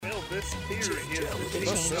This here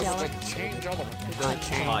is The Change Element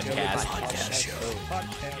podcast show.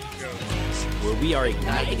 where we are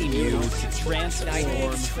igniting you to transform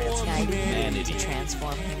humanity. Igniting you to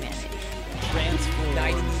transform humanity.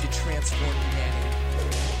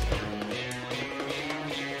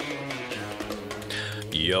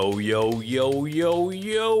 Yo, yo, yo, yo,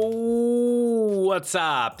 yo. What's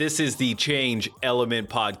up? This is the Change Element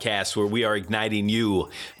podcast where we are igniting you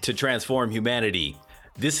to transform humanity.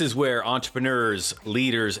 This is where entrepreneurs,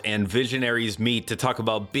 leaders, and visionaries meet to talk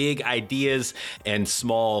about big ideas and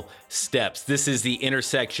small steps. This is the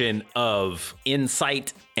intersection of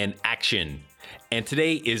insight and action. And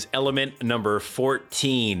today is element number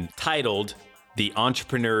 14, titled The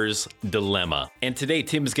Entrepreneur's Dilemma. And today,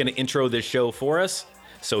 Tim is going to intro this show for us.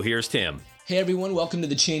 So here's Tim. Hey everyone, welcome to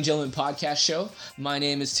the Change Element podcast show. My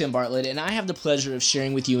name is Tim Bartlett, and I have the pleasure of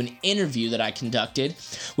sharing with you an interview that I conducted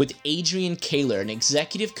with Adrian Koehler, an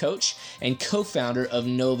executive coach and co-founder of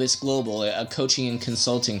Novus Global, a coaching and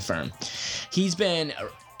consulting firm. He's been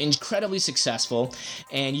incredibly successful,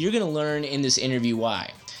 and you're going to learn in this interview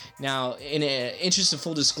why. Now, in the interest of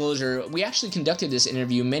full disclosure, we actually conducted this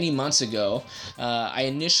interview many months ago. I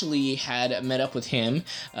initially had met up with him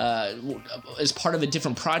as part of a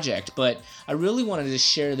different project, but I really wanted to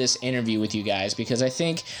share this interview with you guys because I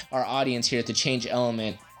think our audience here at the Change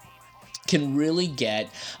Element can really get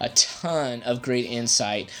a ton of great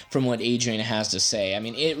insight from what Adrian has to say. I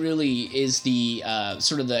mean, it really is the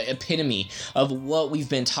sort of the epitome of what we've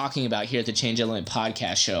been talking about here at the Change Element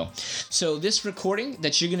podcast show. So this recording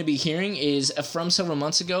that you're going to be hearing is from several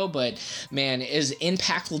months ago, but man, as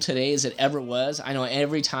impactful today as it ever was. I know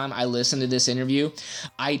every time I listen to this interview,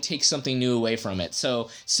 I take something new away from it. So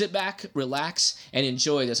sit back, relax, and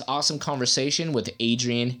enjoy this awesome conversation with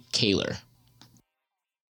Adrian Koehler.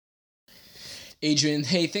 Adrian,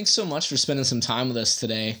 hey, thanks so much for spending some time with us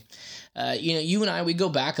today. You and I, we go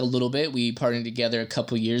back a little bit. We partnered together a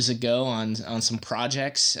couple years ago on some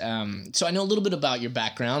projects. So I know a little bit about your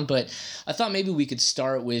background, but I thought maybe we could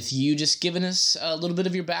start with you just giving us a little bit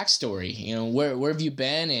of your backstory. You know, where have you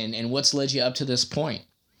been and what's led you up to this point?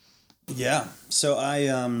 Yeah. So I,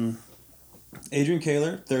 Adrian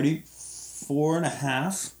Koehler, 34 and a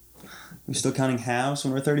half. We're still counting halves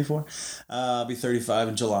when we're 34. I'll be 35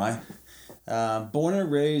 in July. Born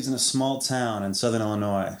and raised in a small town in southern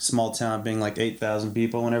Illinois. Small town being like 8,000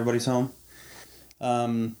 people when everybody's home.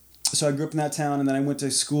 So I grew up in that town, and then I went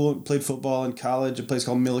to school, played football in college, a place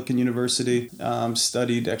called Millikan University.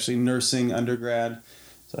 Studied actually nursing undergrad.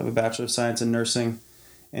 So I have a Bachelor of Science in nursing.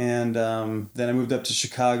 And then I moved up to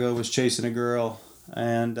Chicago, was chasing a girl,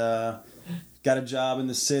 and got a job in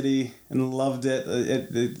the city and loved it.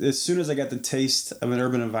 As soon as I got the taste of an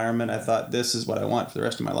urban environment, I thought, this is what I want for the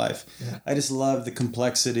rest of my life. Yeah. I just love the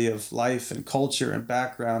complexity of life and culture and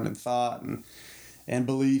background and thought and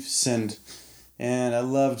beliefs. And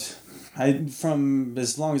from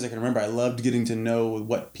as long as I can remember, I loved getting to know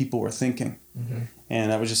what people were thinking. Mm-hmm.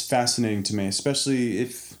 And that was just fascinating to me, especially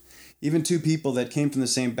if even two people that came from the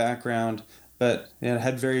same background but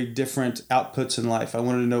had very different outputs in life. I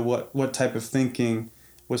wanted to know what type of thinking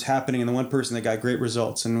was happening in the one person that got great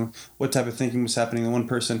results, and what type of thinking was happening in the one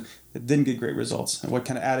person that didn't get great results, and what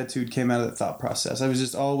kind of attitude came out of that thought process. I was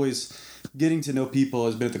just always getting to know people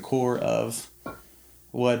has been at the core of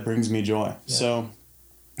what brings me joy. Yeah. So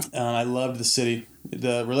I loved the city.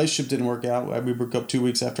 The relationship didn't work out. We broke up 2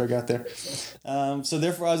 weeks after I got there. So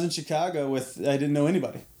therefore I was in Chicago I didn't know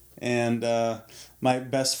anybody. And my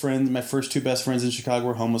first two best friends in Chicago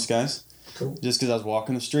were homeless guys. Cool. Just because I was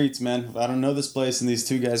walking the streets, man. I don't know this place, and these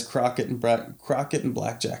two guys, Crockett and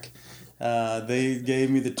Blackjack, they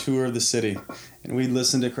gave me the tour of the city, and we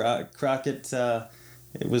listened to Crockett.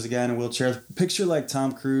 It was a guy in a wheelchair. Picture like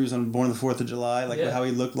Tom Cruise on Born on the 4th of July, how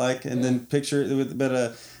he looked like, and then picture it with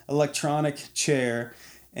a electronic chair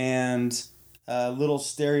and a little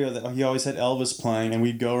stereo that he always had Elvis playing, and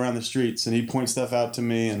we'd go around the streets and he'd point stuff out to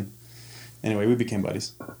me, and anyway, we became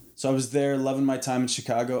buddies. So I was there loving my time in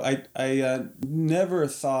Chicago. I never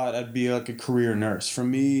thought I'd be like a career nurse. For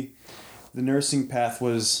me, the nursing path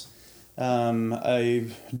was a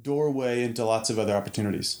doorway into lots of other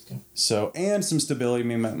opportunities. Okay. So, and some stability. I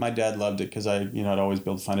mean, my dad loved it because I'd always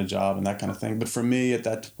be able to find a job and that kind of thing. But for me at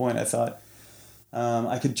that point, I thought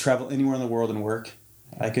I could travel anywhere in the world and work.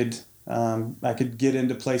 I could get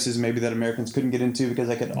into places maybe that Americans couldn't get into because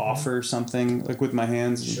I could offer something like with my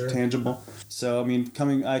hands, sure, tangible. So I mean,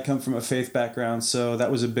 I come from a faith background, so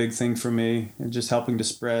that was a big thing for me, and just helping to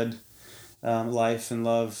spread life and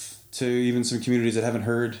love to even some communities that haven't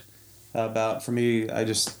heard about. For me, I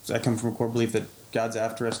come from a core belief that God's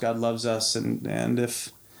after us, God loves us, and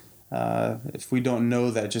if if we don't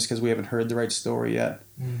know that just because we haven't heard the right story yet.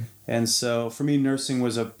 And so for me, nursing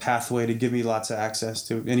was a pathway to give me lots of access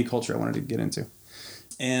to any culture I wanted to get into.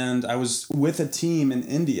 And I was with a team in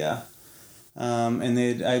India, and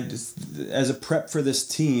as a prep for this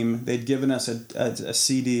team, they'd given us a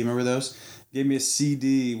CD. Remember those? Gave me a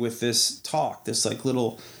CD with this talk, this like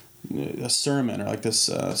little a sermon or like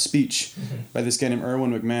this speech by this guy named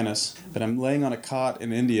Erwin McManus. But I'm laying on a cot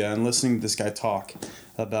in India and listening to this guy talk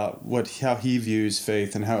about how he views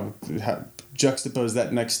faith and how juxtapose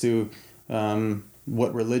that next to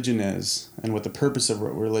what religion is and what the purpose of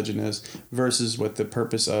what religion is versus what the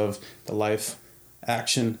purpose of the life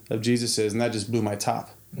action of Jesus is. And that just blew my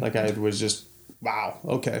top. Like I was just, wow,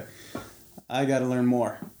 okay, I got to learn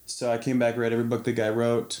more. So I came back, read every book the guy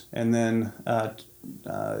wrote, and then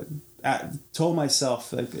told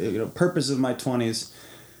myself that purpose of my 20s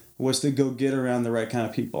was to go get around the right kind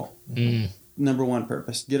of people. Number one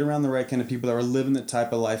purpose, get around the right kind of people that were living the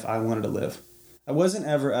type of life I wanted to live. I wasn't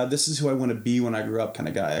ever, this is who I want to be when I grew up kind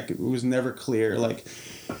of guy. It was never clear. Like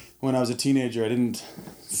when I was a teenager, I didn't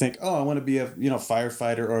think, oh, I want to be a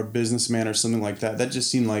firefighter or a businessman or something like that. That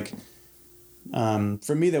just seemed like,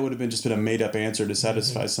 for me, that would have been a made up answer to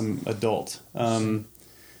satisfy some adult.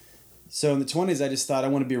 So in the 20s, I just thought I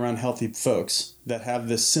want to be around healthy folks that have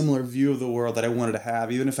this similar view of the world that I wanted to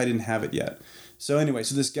have, even if I didn't have it yet. So anyway,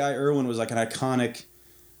 so this guy, Erwin, was like an iconic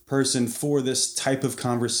person for this type of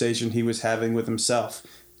conversation he was having with himself,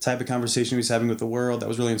 type of conversation he was having with the world that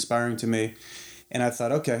was really inspiring to me. And I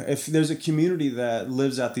thought, okay, if there's a community that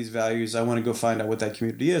lives out these values, I want to go find out what that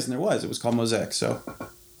community is. And there was. It was called Mosaic. So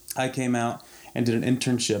I came out and did an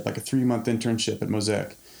internship, like a 3-month internship at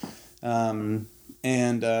Mosaic.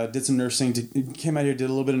 And did some nursing. Came out here, did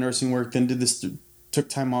a little bit of nursing work, then took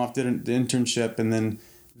time off, did the internship, and then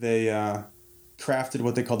they crafted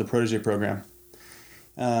what they called the Protege program,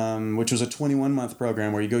 which was a 21-month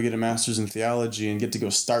program where you go get a master's in theology and get to go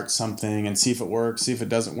start something and see if it works, see if it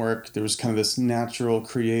doesn't work. There was kind of this natural,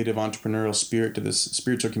 creative, entrepreneurial spirit to this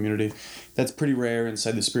spiritual community that's pretty rare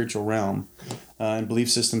inside the spiritual realm and belief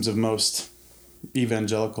systems of most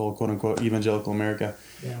evangelical, quote-unquote, evangelical America.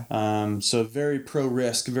 Yeah. So very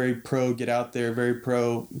pro-risk, very pro-get out there, very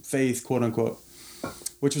pro-faith, quote-unquote,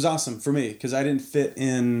 which was awesome for me because I don't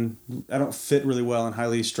fit really well in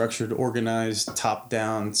highly structured, organized,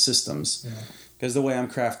 top-down systems. Because the way I'm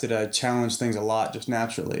crafted, I challenge things a lot just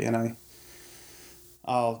naturally, and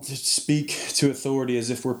I'll just speak to authority as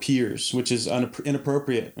if we're peers, which is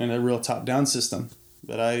inappropriate in a real top-down system.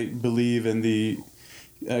 But I believe in the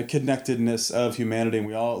connectedness of humanity, and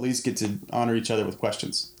we all at least get to honor each other with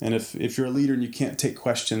questions. And if you're a leader and you can't take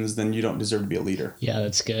questions, then you don't deserve to be a leader. Yeah,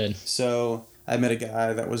 that's good. So I met a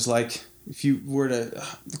guy that was like, if you were to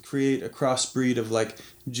create a crossbreed of like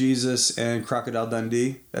Jesus and Crocodile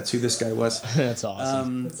Dundee, that's who this guy was. That's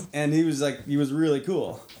awesome. And he was really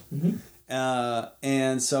cool.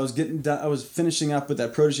 And so I was I was finishing up with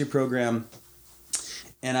that Protege program.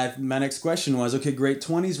 And my next question was, okay, great.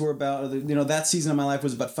 20s were about, that season of my life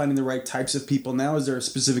was about finding the right types of people. Now is there a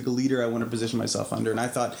specific leader I want to position myself under? And I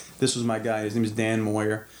thought this was my guy. His name is Dan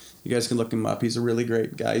Moyer. You guys can look him up. He's a really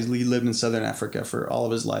great guy. He lived in Southern Africa for all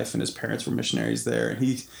of his life, and his parents were missionaries there. And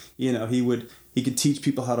he could teach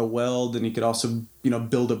people how to weld, and he could also,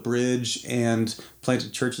 build a bridge and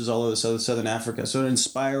planted churches all over Southern Africa. So an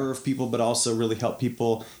inspirer of people, but also really help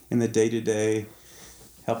people in the day-to-day,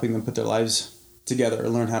 helping them put their lives together or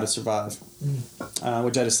learn how to survive,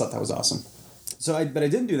 which I just thought that was awesome. But I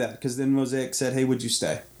didn't do that because then Mosaic said, hey, would you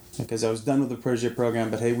stay? Because I was done with the Protege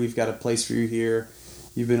program, but hey, we've got a place for you here.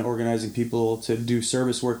 You've been organizing people to do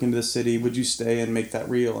service work into the city. Would you stay and make that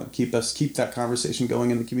real and keep that conversation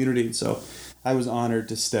going in the community? And so I was honored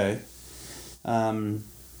to stay. And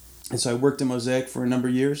so I worked at Mosaic for a number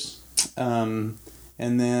of years. And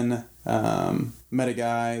then met a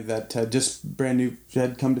guy that had just brand new,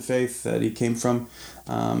 had come to faith, that he came from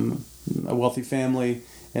a wealthy family.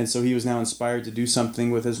 And so he was now inspired to do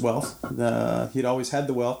something with his wealth. He'd always had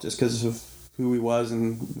the wealth just because of who he was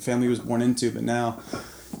and the family he was born into. But now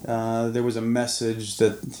there was a message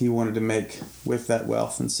that he wanted to make with that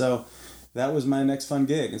wealth. And so that was my next fun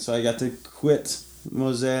gig. And so I got to quit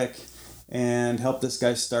Mosaic and help this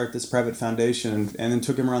guy start this private foundation, and then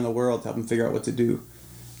took him around the world to help him figure out what to do,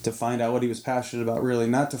 to find out what he was passionate about, really,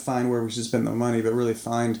 not to find where we should spend the money, but really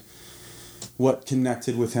find what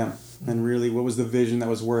connected with him and really what was the vision that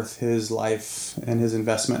was worth his life and his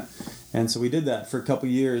investment. And so we did that for a couple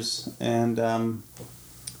years, and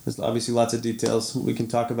there's obviously lots of details we can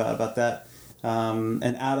talk about that.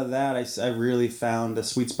 And out of that, I really found a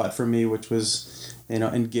sweet spot for me, which was,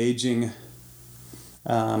 engaging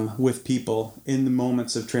with people in the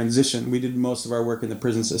moments of transition. We did most of our work in the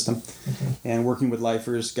prison system and working with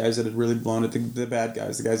lifers, guys that had really blown it, the bad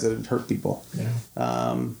guys, the guys that had hurt people.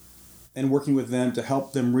 And working with them to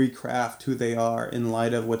help them recraft who they are in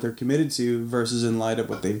light of what they're committed to versus in light of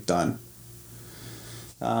what they've done.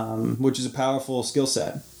 Which is a powerful skill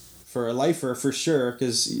set for a lifer, for sure,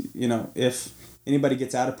 because, if anybody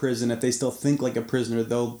gets out of prison, if they still think like a prisoner,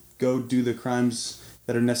 they'll go do the crimes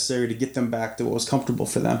that are necessary to get them back to what was comfortable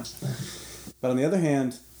for them. But on the other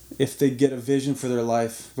hand, if they get a vision for their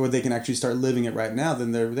life where they can actually start living it right now,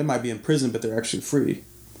 then they might be in prison, but they're actually free.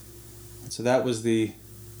 So that was the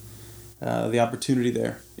opportunity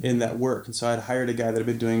there in that work. And so I'd hired a guy that had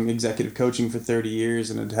been doing executive coaching for 30 years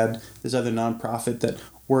and had this other nonprofit that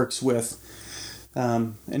works with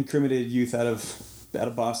incriminated youth out of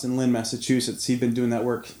Boston, Lynn, Massachusetts. He'd been doing that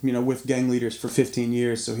work, with gang leaders for 15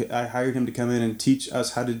 years. So I hired him to come in and teach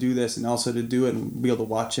us how to do this and also to do it and be able to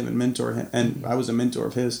watch him and mentor him. And I was a mentor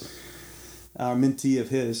of his, mentee of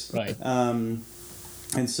his. Right.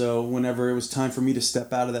 And so whenever it was time for me to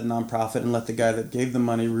step out of that nonprofit and let the guy that gave the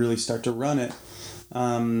money really start to run it,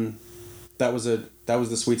 that was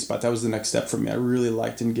the sweet spot. That was the next step for me. I really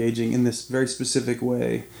liked engaging in this very specific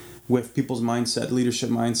way with people's mindset, leadership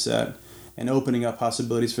mindset, and opening up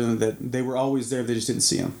possibilities for them that they were always there, they just didn't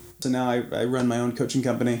see them. So now I run my own coaching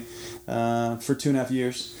company for 2.5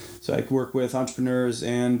 years. So I work with entrepreneurs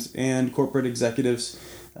and corporate executives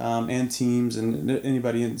and teams and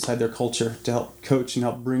anybody inside their culture to help coach and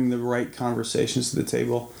help bring the right conversations to the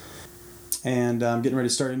table. And I'm getting ready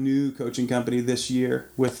to start a new coaching company this year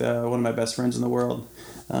with one of my best friends in the world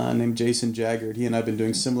named Jason Jaggard. He and I have been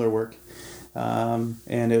doing similar work. And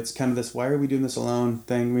it's kind of this, why are we doing this alone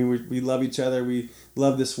thing? We love each other. We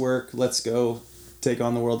love this work. Let's go take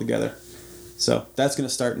on the world together. So that's going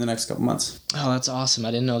to start in the next couple months. Oh, that's awesome.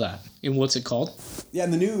 I didn't know that. And what's it called? Yeah,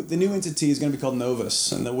 and the new entity is going to be called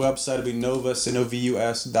Novus, and the website will be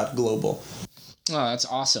novus.global. Oh, that's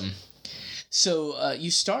awesome. So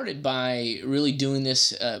you started by really doing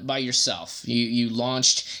this by yourself. You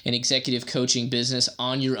launched an executive coaching business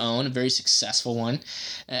on your own, a very successful one,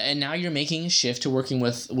 and now you're making a shift to working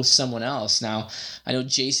with someone else. Now, I know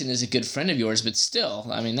Jason is a good friend of yours, but still,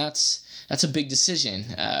 I mean, that's a big decision.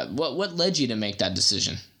 What led you to make that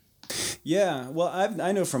decision? Yeah, well,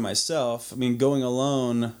 I know for myself, I mean, going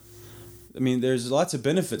alone, I mean, there's lots of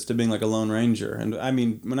benefits to being like a lone ranger. And I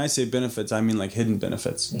mean, when I say benefits, I mean like hidden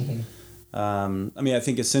benefits. Mm-hmm. I mean, I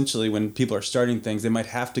think essentially when people are starting things, they might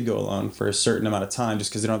have to go alone for a certain amount of time just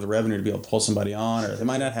because they don't have the revenue to be able to pull somebody on, or they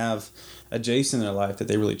might not have a Jason in their life that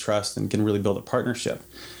they really trust and can really build a partnership.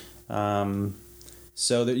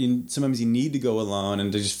 So that sometimes you need to go alone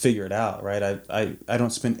and to just figure it out, right? I don't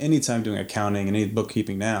spend any time doing accounting and any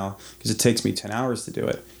bookkeeping now because it takes me 10 hours to do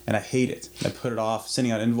it, and I hate it. I put it off,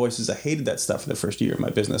 sending out invoices. I hated that stuff for the first year of my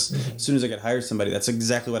business. Mm-hmm. As soon as I could hire somebody, that's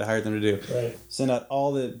exactly what I hired them to do. Right. Send out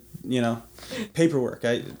all the paperwork.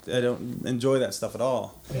 I don't enjoy that stuff at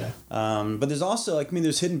all. Yeah. But there's also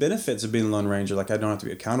there's hidden benefits of being a lone ranger. Like I don't have to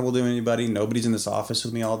be accountable to anybody. Nobody's in this office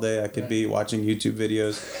with me all day. I could be watching YouTube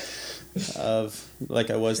videos of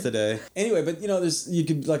like I was today. Anyway, but you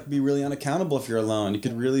could be really unaccountable if you're alone. You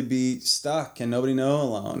could really be stuck and nobody know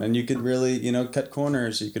alone, and you could really cut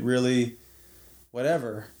corners. You could really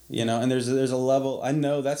whatever. And there's a level. I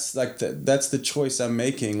know that's that's the choice I'm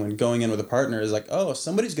making when going in with a partner is like, oh,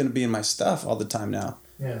 somebody's going to be in my stuff all the time now.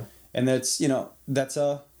 Yeah. And that's that's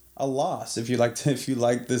a loss if you like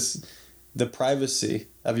the privacy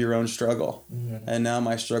of your own struggle. Mm-hmm. And now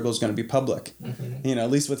my struggle is going to be public. Mm-hmm.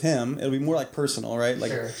 At least with him, it'll be more like personal, right?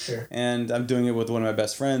 Sure. And I'm doing it with one of my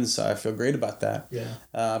best friends, so I feel great about that. Yeah.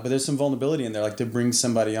 But there's some vulnerability in there, like to bring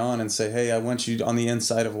somebody on and say, hey, I want you on the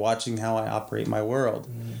inside of watching how I operate my world.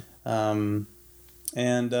 Mm-hmm.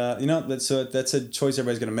 That's a choice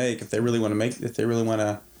everybody's going to make if they really want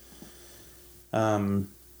to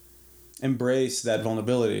embrace that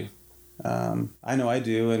vulnerability. I know I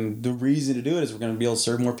do, and the reason to do it is we're going to be able to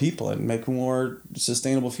serve more people and make a more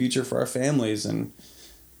sustainable future for our families, and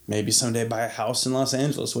maybe someday buy a house in Los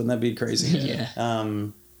Angeles. Wouldn't that be crazy? Yeah.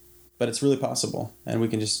 But it's really possible, and we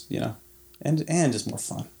can just and just more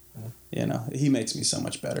fun. He makes me so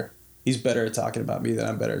much better. He's better at talking about me than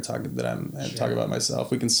I'm better at talking about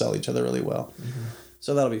myself. We can sell each other really well,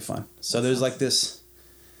 so that'll be fun. So there's like this.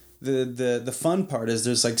 The fun part is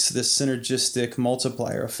there's like this synergistic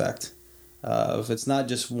multiplier effect. It's not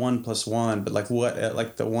just 1 + 1, but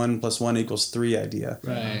the 1 + 1 = 3 idea,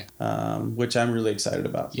 right? Which I'm really excited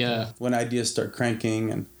about. Yeah. When ideas start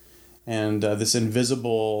cranking and this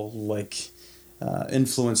invisible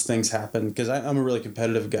influence things happen, because I'm a really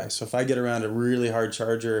competitive guy. So if I get around a really hard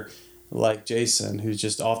charger, like Jason, who's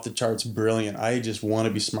just off the charts brilliant. I just want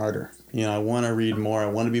to be smarter. I want to read more. I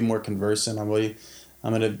want to be more conversant. I'm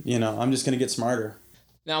just going to get smarter.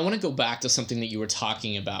 Now, I want to go back to something that you were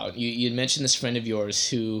talking about. You had mentioned this friend of yours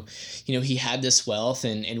who, he had this wealth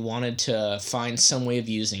and wanted to find some way of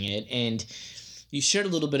using it. And you shared a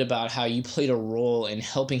little bit about how you played a role in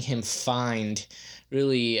helping him find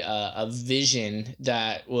really a vision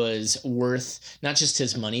that was worth not just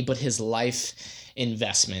his money, but his life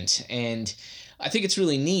investment. And I think it's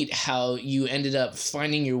really neat how you ended up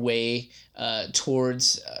finding your way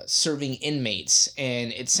towards serving inmates.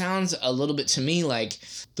 And it sounds a little bit to me like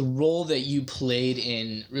the role that you played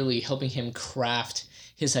in really helping him craft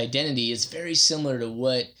his identity is very similar to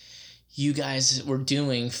what you guys were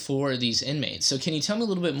doing for these inmates. So can you tell me a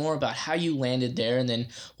little bit more about how you landed there, and then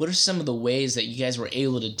what are some of the ways that you guys were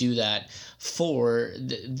able to do that for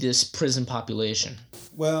this prison population?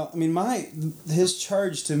 Well, his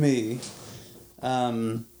charge to me,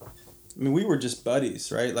 we were just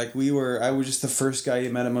buddies, right? I was just the first guy he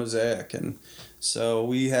met at Mosaic, and so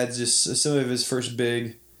we had just some of his first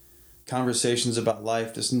big conversations about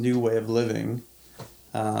life, this new way of living,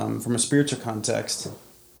 from a spiritual context.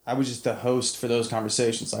 I was just the host for those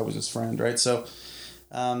conversations. I was his friend, right? So,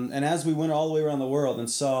 and as we went all the way around the world and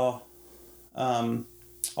saw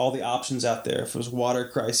all the options out there, if it was water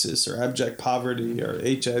crisis or abject poverty or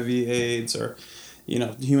HIV/AIDS or,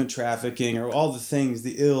 human trafficking or all the things,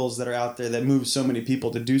 the ills that are out there that move so many people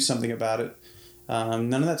to do something about it,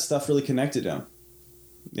 none of that stuff really connected him.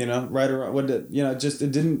 Right around it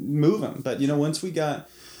didn't move him. But once we got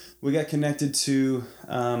connected to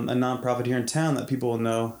a nonprofit here in town that people will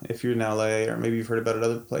know if you're in LA, or maybe you've heard about it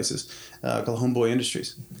other places, called Homeboy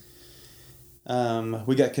Industries.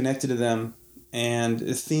 We got connected to them, and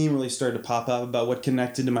a theme really started to pop up about what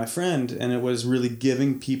connected to my friend, and it was really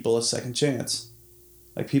giving people a second chance.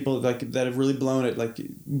 Like people that have really blown it, like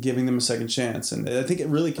giving them a second chance. And I think it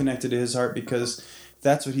really connected to his heart because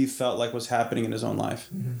that's what he felt like was happening in his own life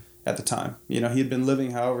at the time. He had been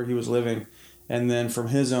living however he was living. And then from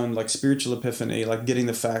his own spiritual epiphany, getting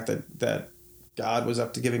the fact that God was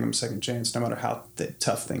up to giving him a second chance, no matter how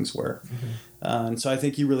tough things were. And so I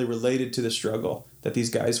think he really related to the struggle that these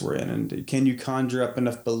guys were in. And can you conjure up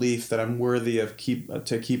enough belief that I'm worthy of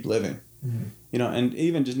to keep living? And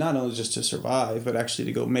even just not only just to survive, but actually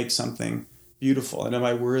to go make something beautiful. And am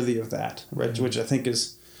I worthy of that? Right? Which I think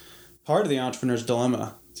is part of the entrepreneur's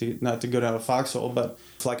dilemma. Not to go down a foxhole, but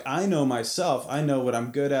I know myself. I know what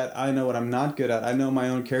I'm good at. I know what I'm not good at. I know my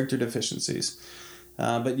own character deficiencies.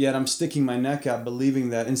 But yet I'm sticking my neck out,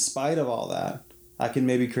 believing that in spite of all that, I can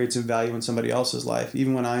maybe create some value in somebody else's life,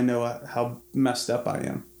 even when I know how messed up I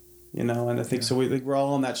am. And I think so. We're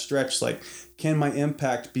all on that stretch. Can my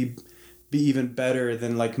impact be even better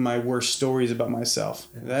than my worst stories about myself?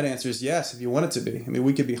 Yeah. That answer is yes, if you want it to be.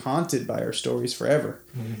 We could be haunted by our stories forever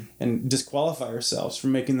and disqualify ourselves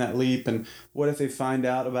from making that leap. And what if they find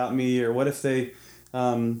out about me, or what if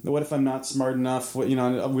I'm not smart enough? We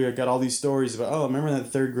got all these stories about, remember in that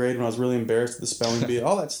third grade when I was really embarrassed at the spelling bee?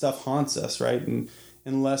 All that stuff haunts us, right? And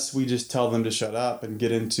unless we just tell them to shut up and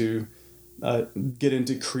get into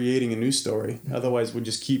creating a new story, otherwise we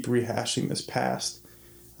just keep rehashing this past.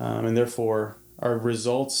 And therefore, our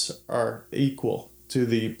results are equal to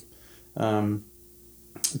the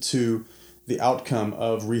outcome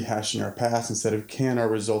of rehashing our past, instead of can our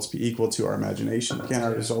results be equal to our imagination? Can our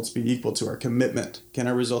results be equal to our commitment? Can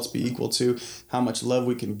our results be equal to how much love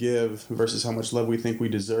we can give versus how much love we think we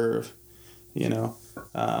deserve?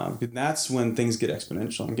 That's when things get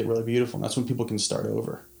exponential and get really beautiful. And that's when people can start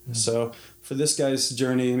over. So for this guy's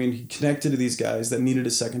journey, he connected to these guys that needed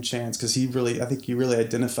a second chance because I think he really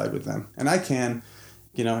identified with them. And I can,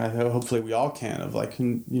 hopefully we all can, of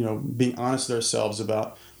being honest with ourselves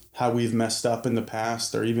about how we've messed up in the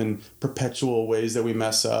past, or even perpetual ways that we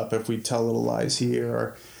mess up if we tell little lies here,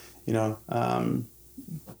 or,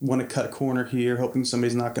 want to cut a corner here, hoping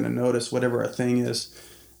somebody's not going to notice, whatever our thing is.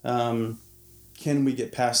 Can we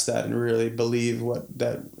get past that and really believe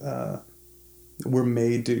we're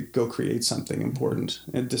made to go create something important,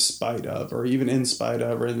 and despite of, or even in spite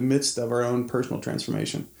of, or in the midst of our own personal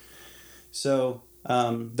transformation. So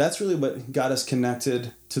that's really what got us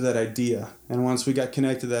connected to that idea. And once we got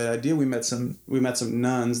connected to that idea, we met some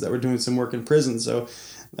nuns that were doing some work in prison. So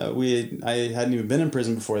I hadn't even been in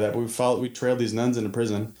prison before that, but we trailed these nuns into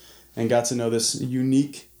prison and got to know this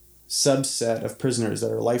unique subset of prisoners that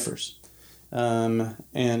are lifers,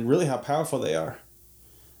 and really how powerful they are.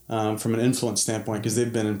 From an influence standpoint, because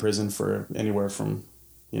they've been in prison for anywhere from,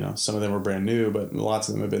 some of them were brand new, but lots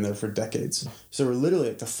of them have been there for decades. So we're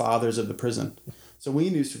literally the fathers of the prison. So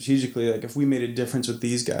we knew strategically, like if we made a difference with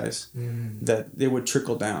these guys, that they would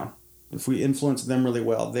trickle down. If we influence them really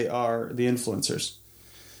well, they are the influencers.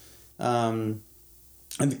 And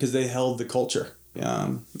because they held the culture,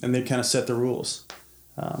 and they kind of set the rules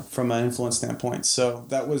from an influence standpoint. So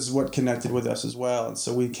that was what connected with us as well. And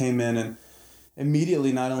so we came in and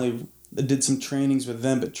immediately not only did some trainings with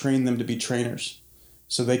them, but trained them to be trainers,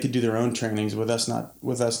 so they could do their own trainings with us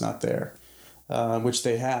not there, which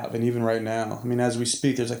they have. And even right now, I mean, as we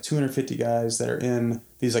speak, there's like 250 guys that are in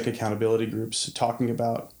these like accountability groups talking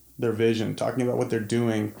about their vision, talking about what they're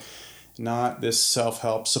doing, not this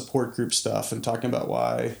self-help support group stuff, and talking about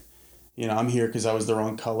why, I'm here because I was the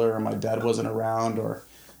wrong color, or my dad wasn't around, or,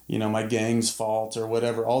 my gang's fault, or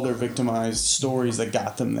whatever, all their victimized stories that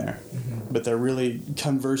got them there. But they're really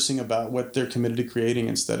conversing about what they're committed to creating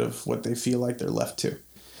instead of what they feel like they're left to.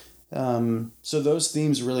 So those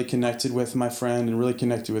themes really connected with my friend and really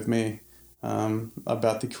connected with me.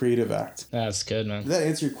 About the creative act. That's good, man. Did that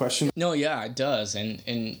answer your question? No, yeah, it does. And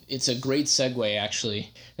it's a great segue,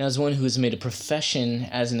 actually. Now, as one who has made a profession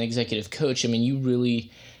as an executive coach, I mean, you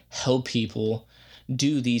really help people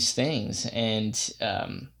do these things. And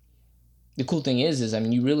the cool thing is, I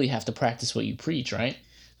mean, you really have to practice what you preach, right?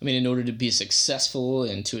 I mean, in order to be successful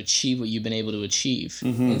and to achieve what you've been able to achieve.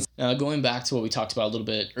 Going back to what we talked about a little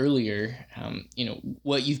bit earlier,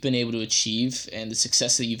 what you've been able to achieve and the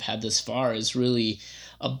success that you've had thus far is really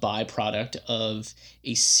a byproduct of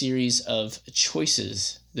a series of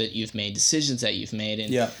choices that you've made, decisions that you've made.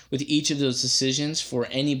 And with each of those decisions, for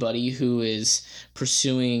anybody who is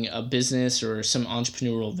pursuing a business or some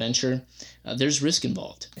entrepreneurial venture, there's risk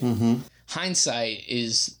involved. Hindsight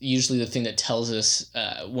is usually the thing that tells us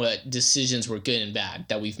what decisions were good and bad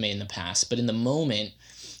that we've made in the past. But in the moment,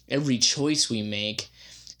 every choice we make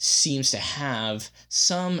seems to have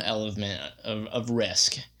some element of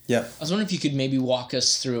risk. Yeah. I was wondering if you could maybe walk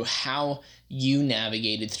us through how you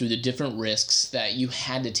navigated through the different risks that you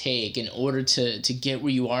had to take in order to get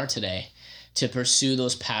where you are today, to pursue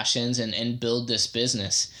those passions and build this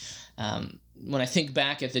business. When I think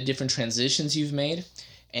back at the different transitions you've made,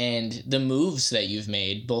 and the moves that you've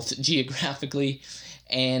made, both geographically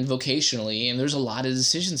and vocationally, and there's a lot of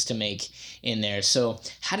decisions to make in there. So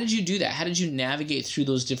how did you do that? How did you navigate through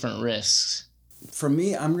those different risks? For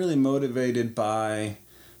me, I'm really motivated by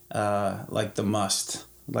like the must,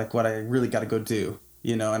 like what I really got to go do,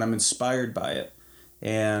 and I'm inspired by it.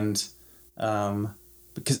 And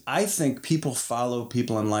because I think people follow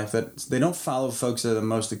people in life that they don't follow folks that are the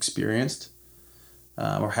most experienced.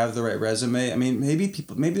 Or have the right resume. I mean, maybe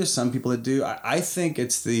there's some people that do. I think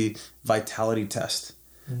it's the vitality test,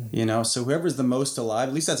 So whoever's the most alive,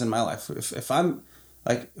 at least that's in my life. If I'm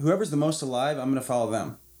like, whoever's the most alive, I'm going to follow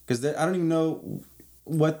them. Because I don't even know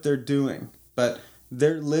what they're doing, but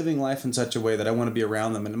they're living life in such a way that I want to be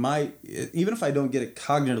around them. And even if I don't get it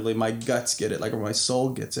cognitively, my guts get it, like, or my soul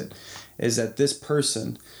gets it, is that this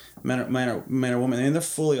person, man or woman, and they're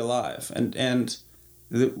fully alive. And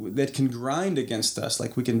that can grind against us.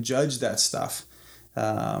 Like we can judge that stuff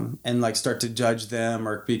and like start to judge them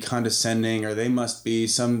or be condescending, or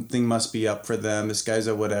something must be up for them. This guy's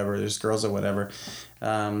a whatever, this girl's a whatever.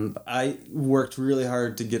 I worked really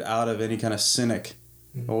hard to get out of any kind of cynic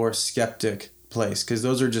or skeptic place, because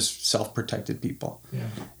those are just self-protected people.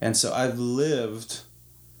 And so I've lived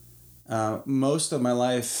most of my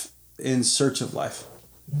life in search of life.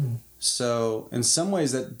 So in some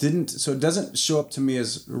ways it doesn't show up to me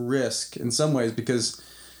as risk in some ways, because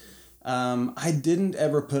I didn't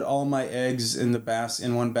ever put all my eggs in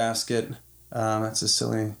one basket. That's a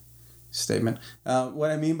silly statement. What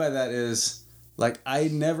I mean by that is, like, I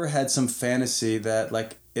never had some fantasy that,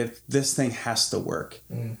 like, if this thing has to work,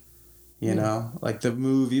 like the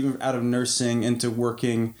move even out of nursing into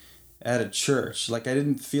working at a church. Like, I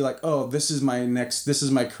didn't feel like, oh, this is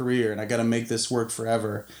my career and I got to make this work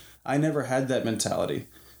forever. I never had that mentality.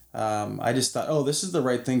 I just thought, oh, this is the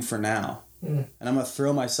right thing for now. And I'm going to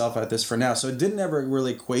throw myself at this for now. So it didn't ever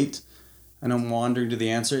really equate, and I'm wandering to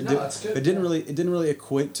the answer. That's good. It didn't really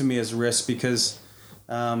equate to me as risk, because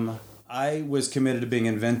I was committed to being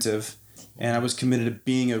inventive, and I was committed to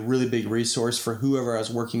being a really big resource for whoever I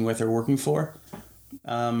was working with or working for.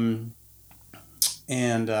 So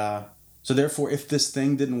therefore, if this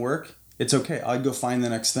thing didn't work, it's okay. I'd go find the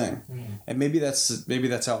next thing. And maybe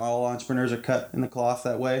that's how all entrepreneurs are cut in the cloth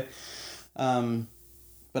that way.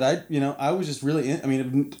 But I was just really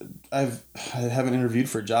I haven't interviewed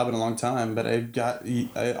for a job in a long time, but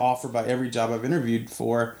I offer by every job I've interviewed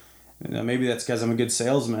for. Maybe that's because I'm a good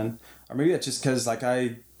salesman, or maybe that's just because, like,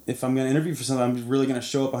 I if I'm going to interview for something, I'm really going to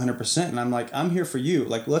show up 100%. And I'm like, I'm here for you.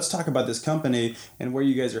 Like, let's talk about this company and where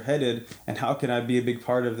you guys are headed and how can I be a big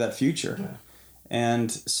part of that future. Yeah.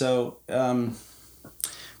 And so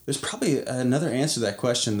there's probably another answer to that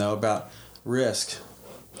question, though, about risk.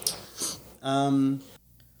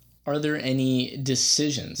 Are there any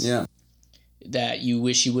decisions that you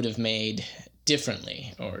wish you would have made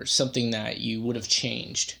differently, or something that you would have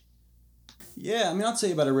changed? Yeah, I mean, I'll tell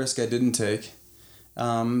you about a risk I didn't take.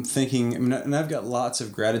 And I've got lots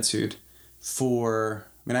of gratitude for,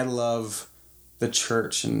 I love the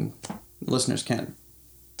church, and listeners can't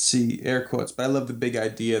see air quotes, but I love the big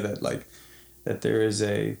idea that there is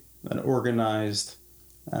an organized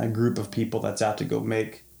group of people that's out to go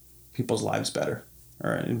make people's lives better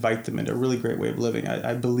or invite them into a really great way of living.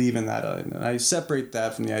 I believe in that, and I separate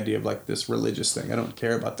that from the idea of like this religious thing. I don't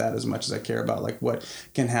care about that as much as I care about like what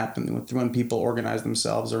can happen when people organize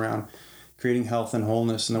themselves around creating health and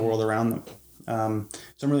wholeness in the world around them.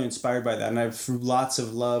 So I'm really inspired by that, and I have lots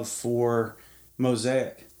of love for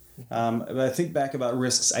Mosaic. But I think back about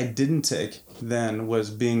risks I didn't take then was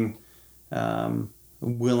being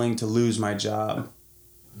willing to lose my job.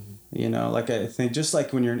 Like I think just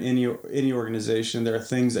like when you're in any organization, there are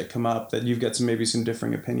things that come up that you've got some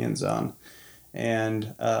differing opinions on,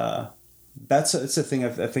 and it's a thing I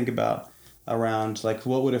think about around like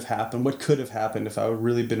what would have happened, what could have happened if I would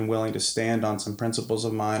really been willing to stand on some principles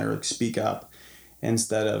of mine or like speak up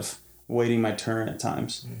instead of waiting my turn at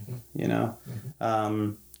times.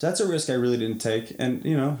 That's a risk I really didn't take, and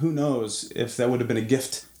who knows if that would have been a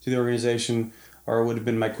gift to the organization or it would have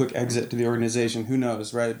been my quick exit to the organization. Who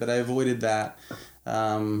knows, right? But I avoided that,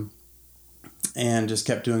 and just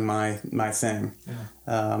kept doing my thing.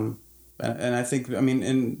 Yeah. And I think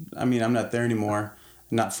I'm not there anymore,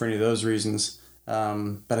 not for any of those reasons.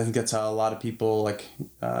 But I think that's how a lot of people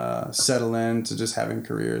settle into just having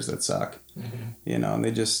careers that suck. And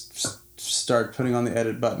they just start putting on the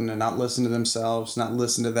edit button and not listen to themselves, not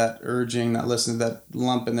listen to that urging, not listen to that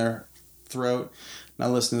lump in their throat,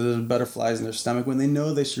 not listen to the butterflies in their stomach when they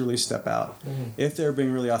know they should really step out. If they're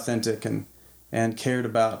being really authentic and cared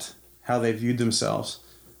about how they viewed themselves,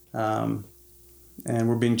 and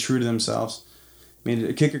were being true to themselves.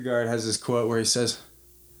 Kierkegaard has this quote where he says,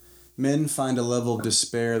 "Men find a level of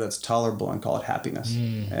despair that's tolerable and call it happiness."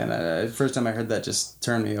 And the first time I heard that just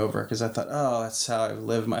turned me over, because I thought, oh, that's how I've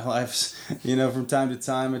lived my life. From time to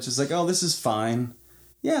time, it's just like, oh, this is fine.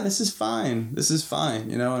 Yeah, this is fine. This is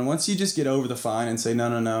fine. And once you just get over the fine and say,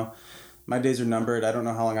 no, my days are numbered. I don't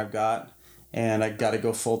know how long I've got, and I got to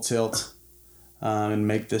go full tilt and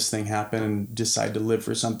make this thing happen and decide to live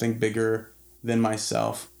for something bigger than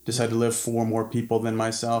myself, decide to live for more people than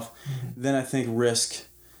myself, then I think risk,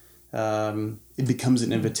 it becomes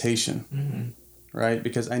an invitation, right?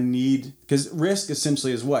 Because risk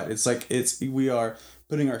essentially is what? We are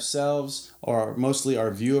putting ourselves, or mostly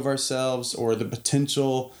our view of ourselves, or the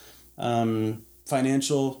potential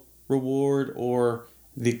financial reward, or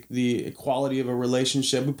the quality of a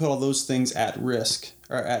relationship. We put all those things at risk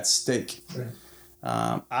or at stake. Right.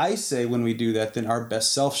 I say when we do that, then our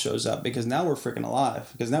best self shows up, because now we're freaking alive.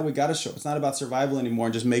 Because now we got to show up. It's not about survival anymore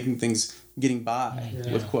and just making things, getting by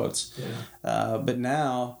with quotes. Yeah.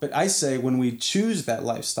 But I say when we choose that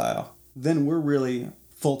lifestyle, then we're really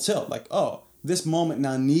full tilt. Like, oh, this moment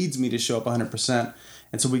now needs me to show up 100%.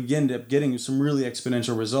 And so we end up getting some really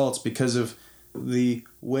exponential results because of the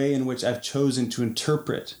way in which I've chosen to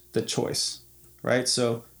interpret the choice, right?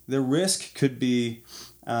 So the risk could be,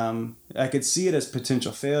 I could see it as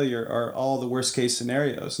potential failure or all the worst case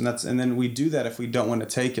scenarios. And then we do that if we don't want to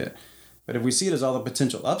take it. But if we see it as all the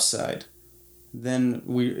potential upside, then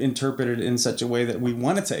we interpret it in such a way that we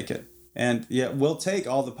want to take it. And we'll take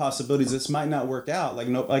all the possibilities. This might not work out.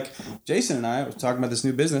 Like Jason and I was talking about this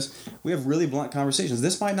new business. We have really blunt conversations.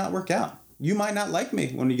 This might not work out. You might not like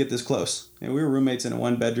me when we get this close. We were roommates in a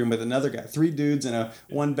 1-bedroom with another guy. 3 dudes in a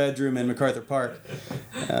 1-bedroom in MacArthur Park.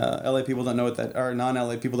 LA people don't know what that, or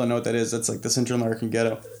non-LA people don't know what that is. That's like the Central American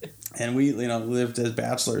ghetto. And we, lived as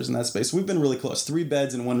bachelors in that space. We've been really close. 3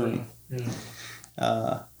 beds in 1 room.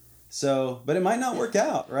 But it might not work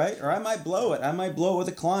out, right? Or I might blow it. I might blow it with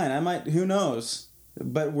a client. who knows?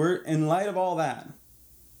 But we're, in light of all that,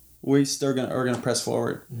 we still are gonna press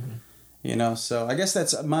forward. So I guess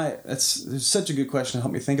it's such a good question to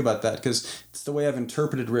help me think about that, because it's the way I've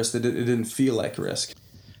interpreted risk that it didn't feel like risk.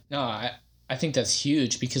 No, I think that's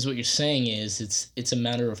huge, because what you're saying is it's a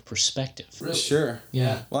matter of perspective. Sure.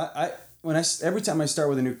 Yeah. Well, every time I start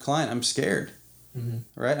with a new client, I'm scared.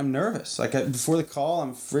 Right? I'm nervous. Before the call,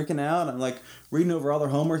 I'm freaking out. I'm reading over all their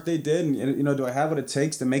homework they did, and do I have what it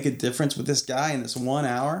takes to make a difference with this guy in this 1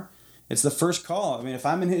 hour It's the first call. I mean, if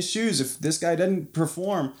I'm in his shoes, if this guy doesn't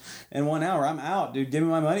perform in 1 hour, I'm out, dude. Give me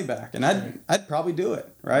my money back. And I'd probably do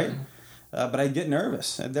it, right? But I get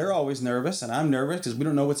nervous. And they're always nervous, and I'm nervous because we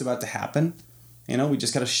don't know what's about to happen. You know, we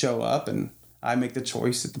just got to show up, and I make the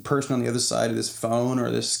choice that the person on the other side of this phone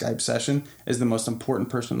or this Skype session is the most important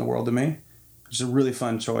person in the world to me. It's a really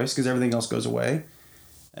fun choice because everything else goes away.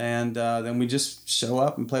 And then we just show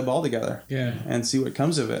up and play ball together and see what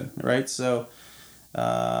comes of it, right? So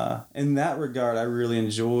in that regard, I really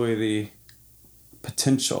enjoy the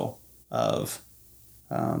potential of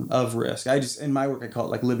risk. In my work, I call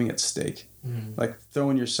it like living at stake, like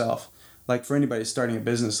throwing yourself, like for anybody starting a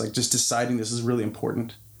business, like just deciding this is really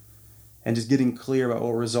important and just getting clear about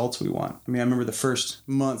what results we want. I mean, I remember the first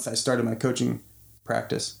month I started my coaching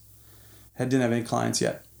practice. I didn't have any clients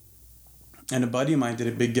yet. And a buddy of mine did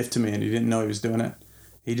a big gift to me, and he didn't know he was doing it.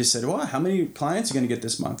 He just said, well, how many clients are you going to get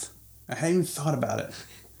this month? I hadn't even thought about it.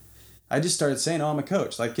 I just started saying, oh, I'm a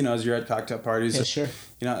coach. Like, you know, as you're at cocktail parties, sure.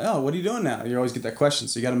 You know, oh, what are you doing now? You always get that question,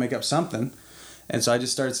 so you got to make up something. And so I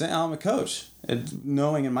just started saying, oh, I'm a coach. And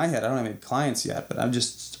knowing in my head, I don't have any clients yet, but I'm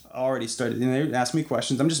just already started. You know, they ask me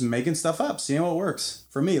questions. I'm just making stuff up, seeing what works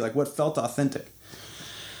for me, like what felt authentic.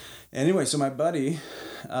 Anyway, so my buddy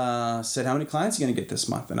said, how many clients are you going to get this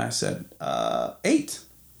month? And I said, 8.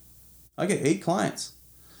 I'll get 8 clients.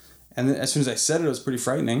 And then as soon as I said it, it was pretty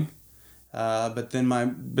frightening. But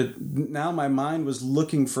now my mind was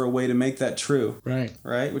looking for a way to make that true. Right.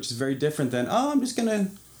 Which is very different than, oh, I'm just going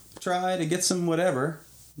to try to get some whatever.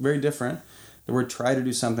 Very different. The word try to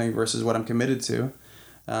do something versus what I'm committed to.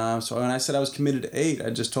 So when I said I was committed to 8,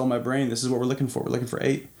 I just told my brain, this is what we're looking for. We're looking for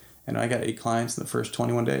 8. And I got 8 clients in the first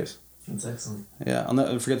 21 days. That's excellent. Yeah, I'll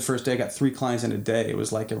never forget the first day I got 3 clients in a day. It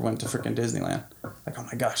was like I went to freaking Disneyland. Like, oh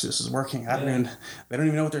my gosh, this is working. They don't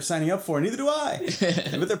even know what they're signing up for. Neither do I.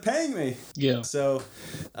 But they're paying me. Yeah. So,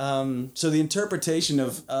 so the interpretation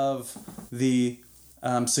of the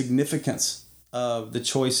significance of the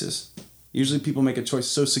choices. Usually people make a choice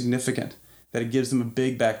so significant that it gives them a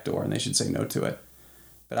big back door and they should say no to it.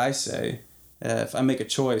 But I say, if I make a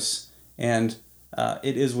choice and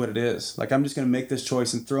it is what it is. Like, I'm just going to make this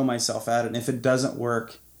choice and throw myself at it. And if it doesn't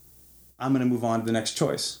work, I'm going to move on to the next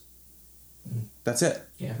choice. That's it.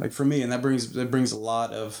 Yeah. Like for me, and that brings a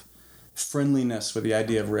lot of friendliness with the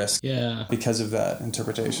idea of risk. Yeah. Because of that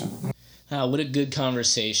interpretation. What a good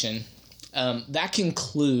conversation. That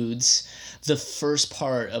concludes the first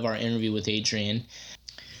part of our interview with Adrian.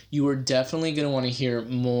 You are definitely going to want to hear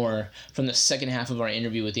more from the second half of our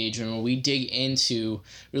interview with Adrian, where we dig into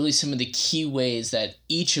really some of the key ways that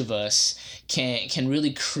each of us can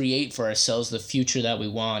really create for ourselves the future that we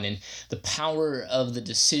want, and the power of the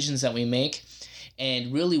decisions that we make,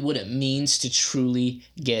 and really what it means to truly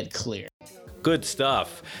get clear. Good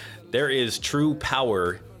stuff. There is true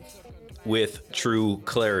power with true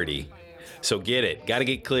clarity. So get it. Got to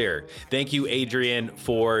get clear. Thank you, Adrian,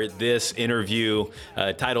 for this interview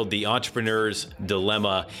titled The Entrepreneur's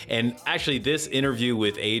Dilemma. And actually, this interview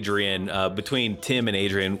with Adrian, between Tim and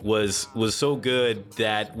Adrian, was so good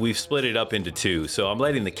that we've split it up into 2. So I'm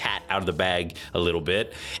letting the cat out of the bag a little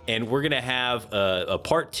bit. And we're going to have a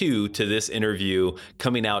part 2 to this interview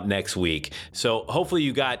coming out next week. So hopefully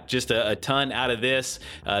you got just a ton out of this.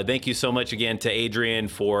 Thank you so much again to Adrian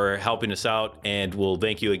for helping us out. And we'll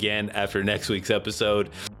thank you again after next week's episode.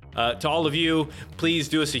 To all of you, please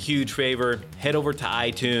do us a huge favor. Head over to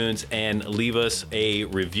iTunes and leave us a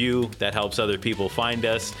review. That helps other people find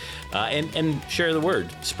us. And share the word.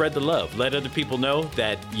 Spread the love. Let other people know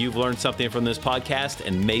that you've learned something from this podcast,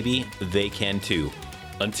 and maybe they can too.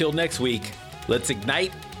 Until next week, let's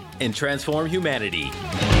ignite and transform humanity.